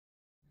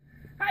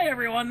Hi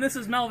everyone, this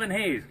is Melvin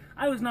Hayes.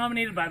 I was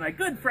nominated by my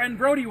good friend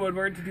Brodie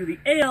Woodward to do the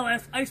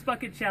ALS Ice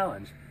Bucket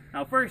Challenge.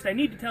 Now first, I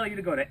need to tell you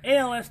to go to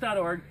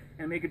als.org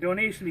and make a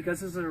donation because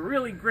this is a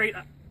really great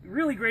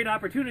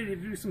opportunity to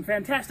do some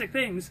fantastic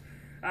things.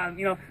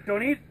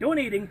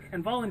 Donating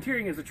and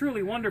volunteering is a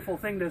truly wonderful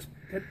thing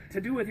to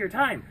do with your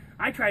time.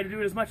 I try to do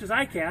it as much as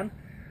I can.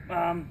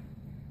 I'm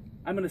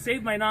going to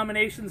save my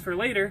nominations for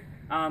later,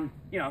 kind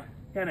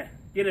of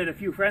get at a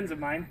few friends of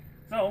mine.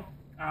 So,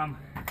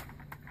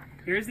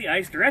 here's the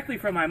ice directly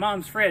from my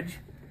mom's fridge.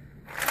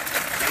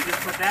 I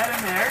just put that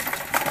in there.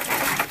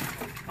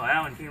 Oh,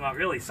 that one came out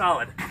really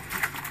solid.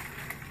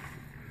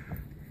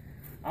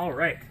 All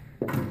right.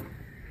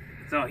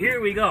 So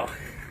here we go.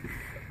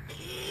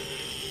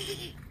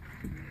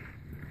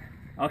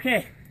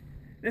 Okay,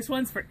 this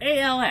one's for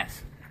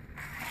ALS.